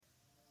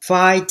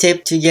5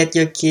 tips to get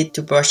your kid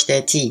to brush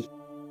their teeth.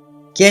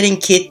 Getting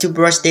kids to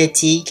brush their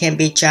teeth can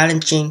be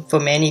challenging for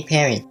many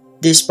parents,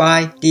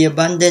 despite the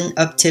abundance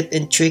of tips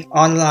and tricks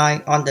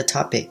online on the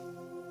topic.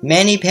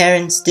 Many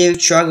parents still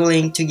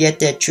struggling to get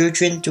their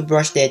children to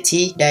brush their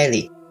teeth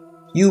daily.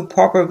 You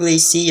probably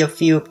see a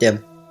few of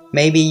them.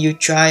 Maybe you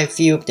try a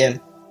few of them,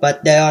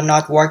 but they are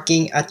not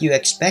working as you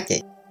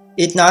expected.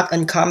 It's not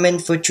uncommon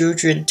for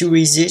children to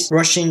resist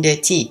brushing their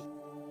teeth.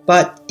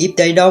 But if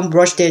they don't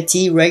brush their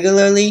teeth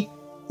regularly,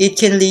 it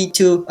can lead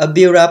to a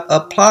buildup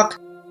of plaque,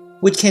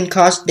 which can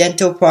cause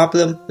dental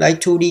problems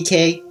like tooth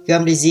decay,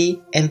 gum disease,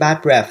 and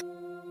bad breath.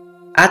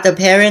 As a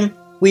parent,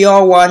 we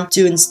all want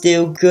to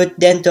instill good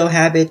dental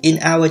habits in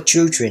our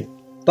children.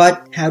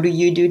 But how do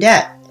you do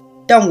that?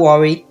 Don't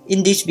worry,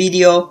 in this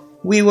video,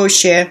 we will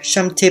share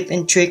some tips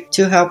and tricks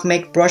to help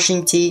make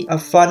brushing teeth a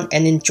fun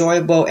and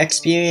enjoyable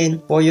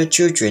experience for your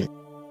children.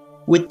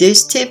 With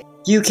this tip,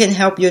 you can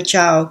help your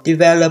child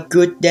develop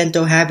good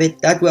dental habits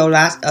that will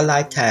last a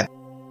lifetime.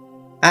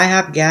 I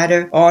have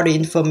gathered all the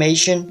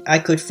information I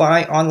could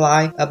find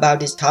online about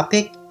this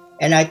topic,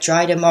 and I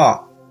tried them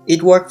all.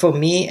 It worked for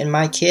me and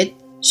my kid,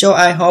 so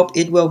I hope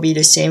it will be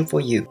the same for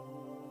you.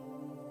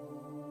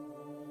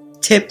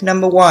 Tip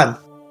number 1.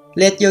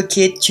 Let your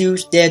kid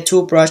choose their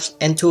toothbrush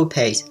and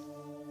toothpaste.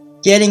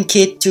 Getting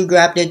kids to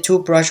grab their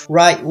toothbrush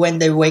right when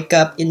they wake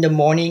up in the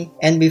morning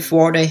and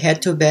before they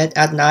head to bed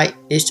at night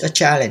is a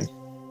challenge,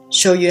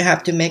 so you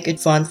have to make it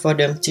fun for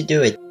them to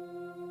do it.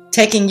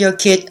 Taking your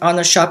kid on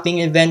a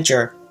shopping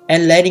adventure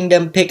and letting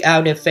them pick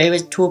out their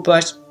favorite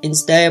toothbrush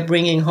instead of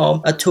bringing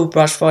home a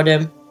toothbrush for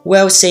them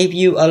will save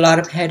you a lot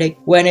of headache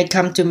when it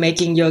comes to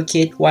making your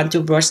kid want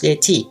to brush their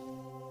teeth.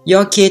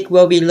 Your kid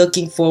will be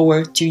looking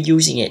forward to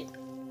using it.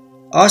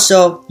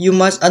 Also, you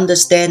must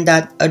understand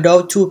that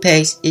adult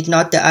toothpaste is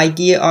not the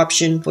ideal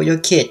option for your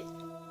kid.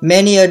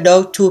 Many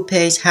adult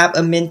toothpaste have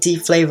a minty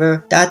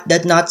flavor that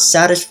does not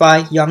satisfy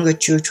younger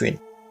children.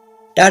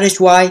 That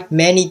is why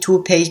many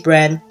toothpaste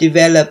brands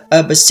develop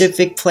a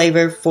specific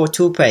flavor for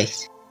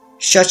toothpaste,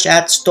 such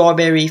as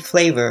strawberry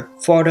flavor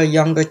for the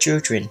younger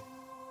children.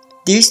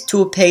 These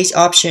toothpaste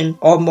options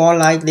are more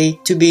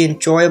likely to be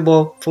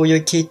enjoyable for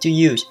your kid to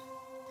use.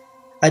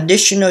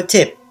 Additional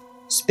tip: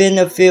 spend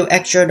a few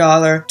extra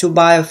dollars to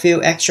buy a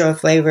few extra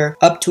flavor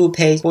of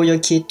toothpaste for your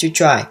kid to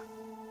try.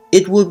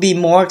 It would be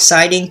more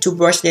exciting to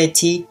brush their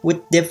teeth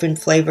with different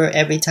flavor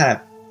every time,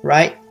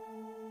 right?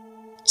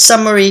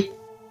 Summary: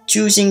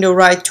 choosing the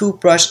right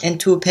toothbrush and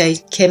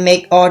toothpaste can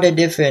make all the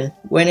difference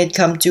when it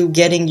comes to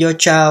getting your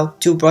child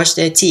to brush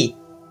their teeth.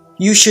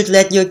 You should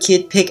let your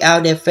kid pick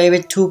out their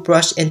favorite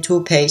toothbrush and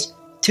toothpaste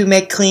to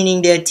make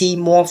cleaning their teeth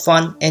more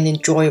fun and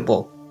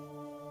enjoyable.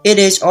 It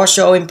is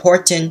also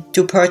important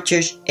to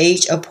purchase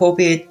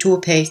age-appropriate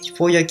toothpaste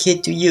for your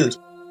kid to use.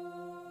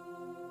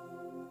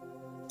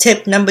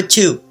 Tip number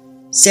 2.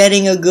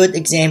 Setting a good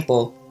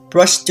example.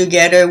 Brush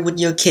together with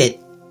your kid.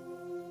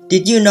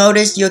 Did you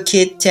notice your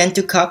kid tend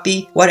to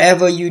copy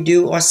whatever you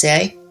do or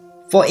say?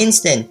 For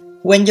instance,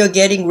 when you're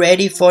getting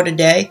ready for the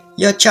day,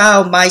 your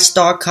child might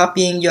start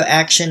copying your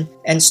action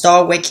and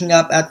start waking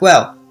up as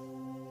well.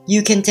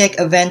 You can take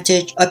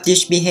advantage of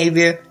this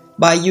behavior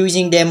by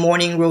using their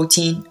morning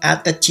routine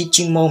at a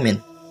teaching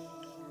moment.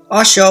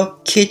 Also,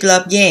 kids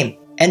love games,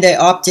 and they're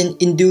often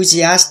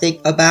enthusiastic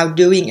about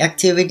doing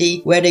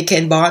activity where they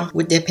can bond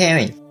with their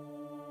parents.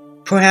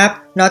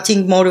 Perhaps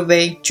nothing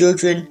motivates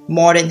children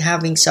more than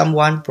having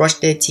someone brush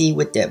their teeth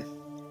with them.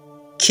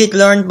 Kids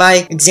learn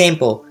by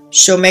example,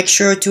 so make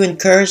sure to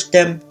encourage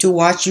them to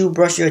watch you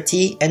brush your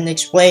teeth and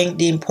explain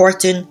the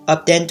importance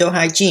of dental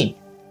hygiene.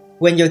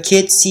 When your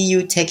kids see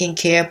you taking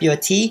care of your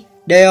teeth,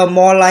 they are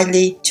more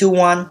likely to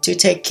want to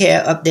take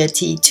care of their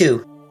teeth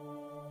too.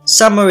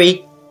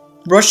 Summary: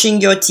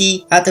 brushing your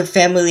teeth as a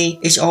family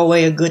is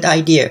always a good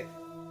idea.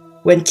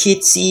 When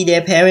kids see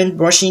their parents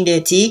brushing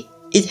their teeth,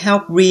 it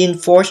helps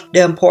reinforce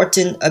the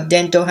importance of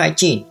dental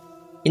hygiene.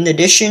 In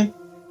addition,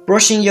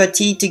 brushing your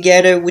teeth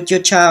together with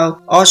your child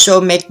also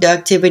makes the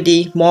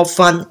activity more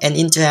fun and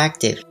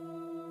interactive.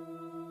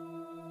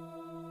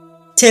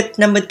 Tip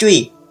number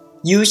 3.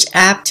 Use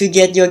app to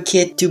get your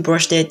kid to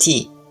brush their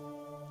teeth.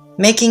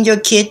 Making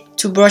your kid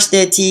to brush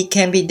their teeth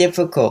can be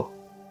difficult.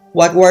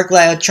 What worked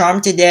like a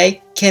charm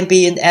today can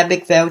be an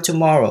epic fail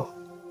tomorrow.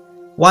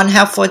 One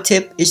helpful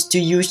tip is to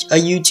use a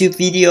YouTube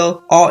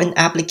video or an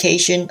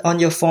application on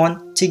your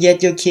phone to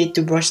get your kid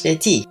to brush their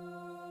teeth.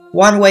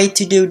 One way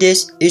to do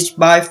this is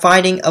by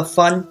finding a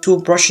fun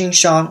toothbrushing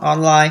song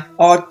online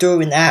or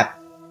through an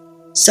app.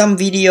 Some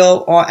video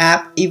or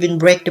app even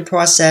break the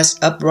process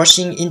of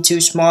brushing into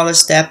smaller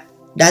steps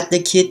that the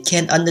kid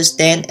can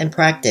understand and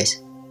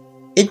practice.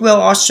 It will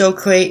also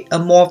create a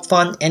more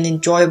fun and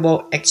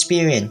enjoyable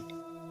experience,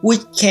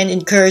 which can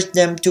encourage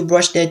them to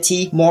brush their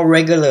teeth more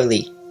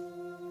regularly.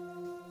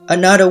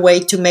 Another way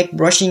to make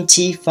brushing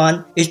teeth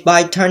fun is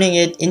by turning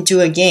it into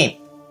a game.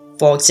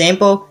 For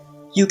example,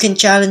 you can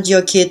challenge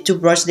your kid to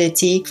brush their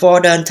teeth for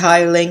the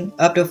entire length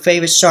of their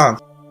favorite song.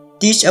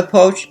 This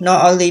approach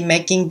not only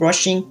making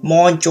brushing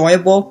more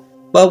enjoyable,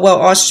 but will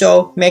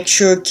also make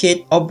sure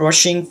kids are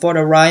brushing for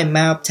the right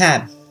amount of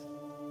time.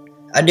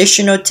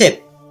 Additional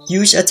tip: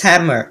 use a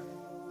timer.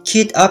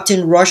 Kids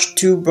often rush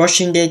to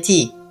brushing their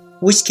teeth,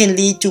 which can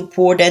lead to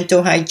poor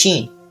dental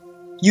hygiene.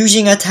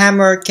 Using a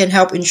timer can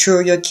help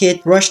ensure your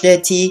kids brush their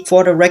teeth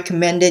for the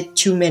recommended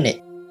 2 minutes.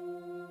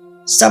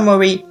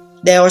 Summary: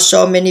 there are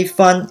so many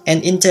fun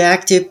and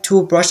interactive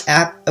toothbrush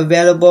apps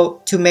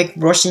available to make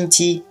brushing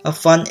teeth a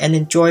fun and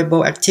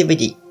enjoyable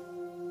activity.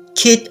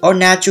 Kids are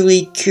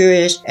naturally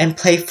curious and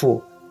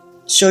playful,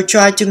 so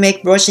try to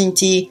make brushing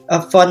teeth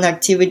a fun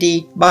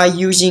activity by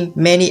using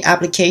many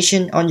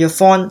applications on your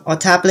phone or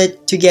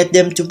tablet to get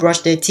them to brush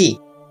their teeth.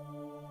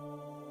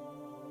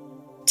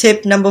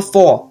 Tip number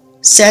 4.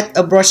 Set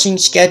a brushing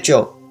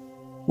schedule.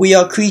 We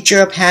are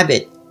creatures of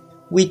habit.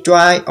 We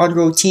thrive on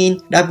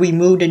routine that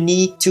remove the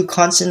need to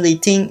constantly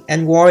think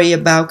and worry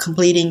about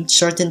completing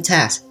certain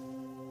tasks.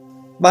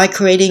 By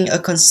creating a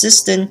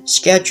consistent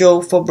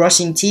schedule for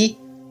brushing teeth,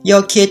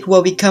 your kid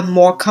will become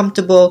more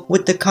comfortable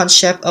with the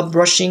concept of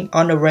brushing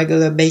on a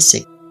regular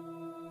basis.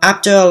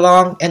 After a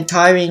long and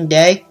tiring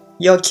day,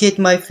 your kid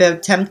might feel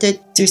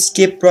tempted to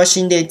skip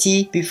brushing their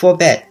teeth before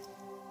bed,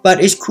 but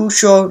it's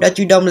crucial that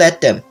you don't let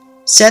them.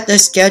 Set a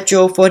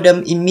schedule for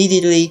them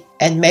immediately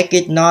and make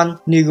it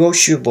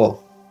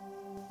non-negotiable.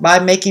 By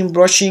making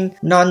brushing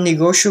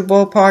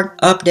non-negotiable part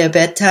of their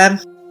bedtime,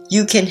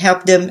 you can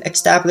help them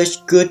establish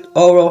good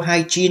oral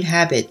hygiene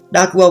habits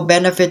that will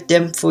benefit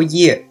them for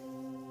years.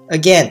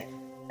 Again,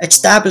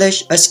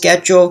 establish a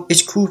schedule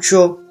is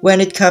crucial when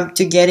it comes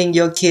to getting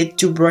your kid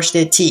to brush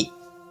their teeth.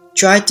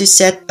 Try to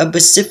set a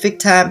specific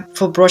time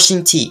for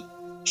brushing teeth,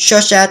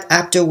 such as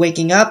after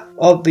waking up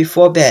or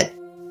before bed,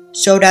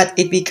 so that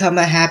it becomes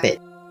a habit.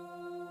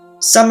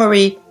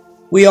 Summary: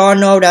 we all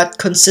know that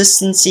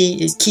consistency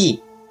is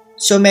key,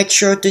 so make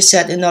sure to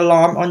set an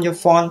alarm on your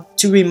phone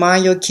to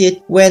remind your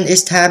kid when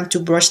it's time to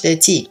brush their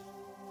teeth.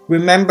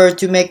 Remember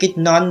to make it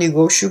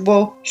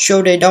non-negotiable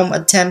so they don't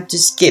attempt to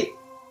skip.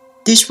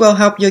 This will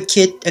help your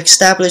kid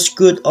establish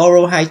good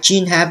oral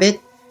hygiene habits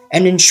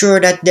and ensure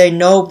that they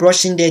know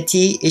brushing their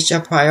teeth is a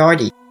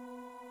priority.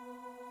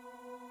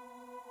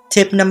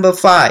 Tip number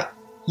 5.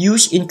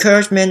 Use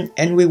encouragement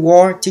and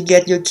reward to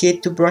get your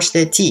kid to brush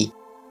their teeth.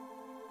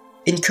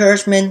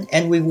 Encouragement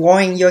and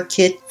rewarding your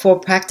kid for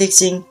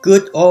practicing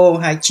good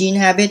oral hygiene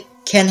habits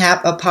can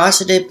have a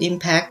positive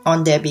impact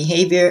on their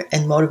behavior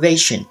and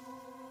motivation.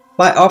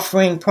 By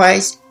offering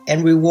praise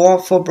and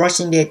reward for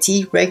brushing their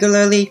teeth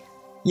regularly,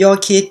 your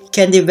kid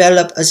can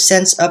develop a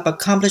sense of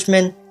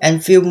accomplishment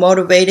and feel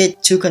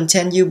motivated to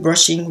continue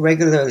brushing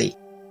regularly.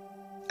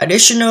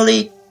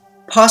 Additionally,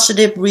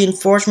 positive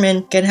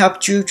reinforcement can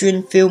help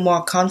children feel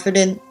more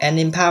confident and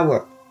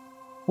empowered,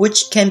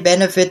 which can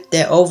benefit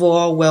their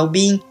overall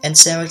well-being and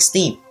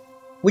self-esteem,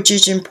 which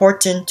is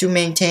important to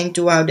maintain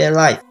throughout their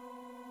life.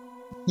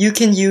 You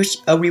can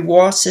use a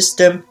reward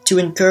system to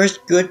encourage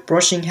good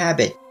brushing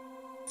habits.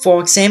 For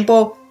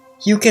example,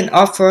 you can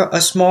offer a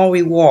small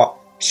reward,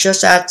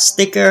 such as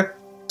sticker,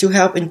 to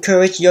help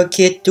encourage your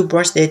kid to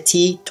brush their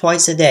teeth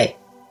twice a day.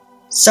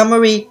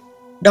 Summary: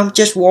 don't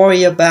just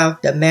worry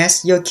about the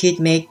mess your kid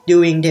makes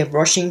during their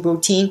brushing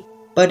routine,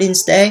 but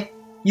instead,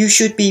 you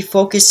should be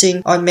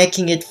focusing on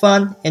making it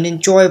fun and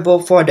enjoyable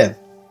for them,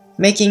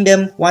 making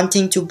them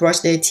wanting to brush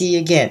their teeth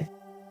again.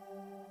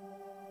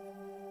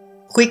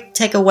 Quick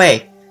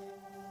takeaway: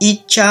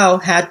 each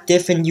child has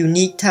different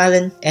unique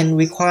talent and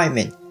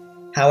requirements.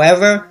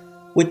 However,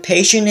 with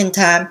patience and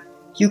time,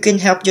 you can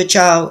help your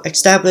child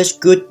establish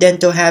good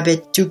dental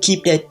habits to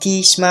keep their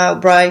teeth smile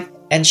bright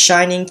and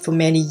shining for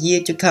many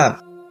years to come.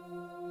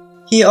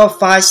 Here are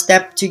 5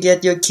 steps to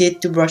get your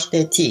kid to brush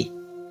their teeth.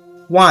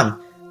 1.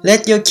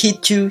 Let your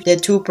kid choose their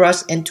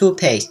toothbrush and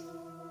toothpaste.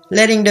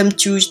 Letting them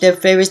choose their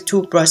favorite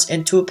toothbrush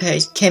and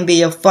toothpaste can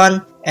be a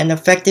fun and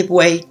effective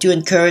way to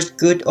encourage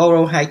good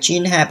oral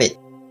hygiene habits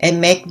and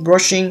make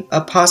brushing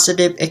a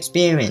positive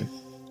experience.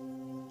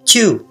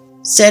 2.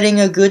 Setting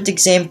a good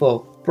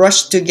example.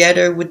 Brush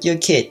together with your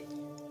kid.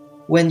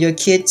 When your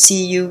kids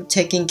see you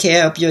taking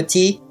care of your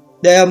teeth,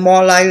 they are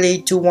more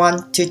likely to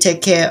want to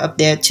take care of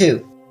theirs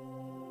too.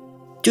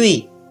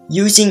 3.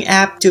 Using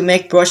apps to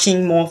make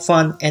brushing more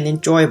fun and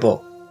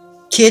enjoyable.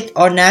 Kids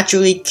are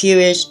naturally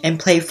curious and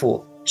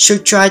playful, so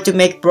try to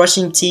make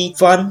brushing teeth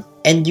fun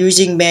and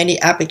using many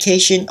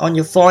applications on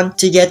your phone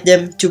to get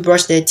them to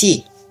brush their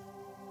teeth.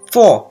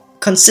 4.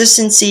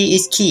 Consistency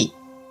is key,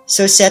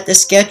 so set a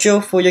schedule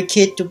for your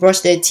kid to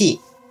brush their teeth.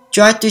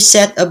 Try to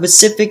set a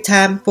specific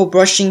time for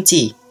brushing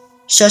teeth,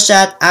 such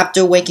as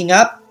after waking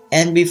up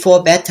and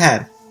before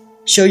bedtime,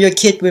 so your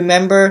kid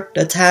remember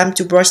the time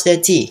to brush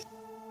their teeth.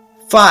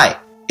 5.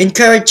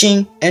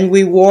 Encouraging and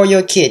reward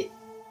your kid.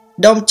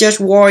 Don't just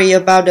worry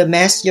about the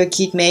mess your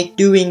kid makes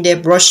during their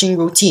brushing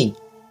routine,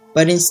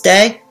 but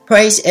instead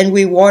praise and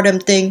reward them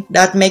things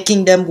that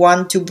making them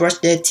want to brush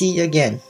their teeth again.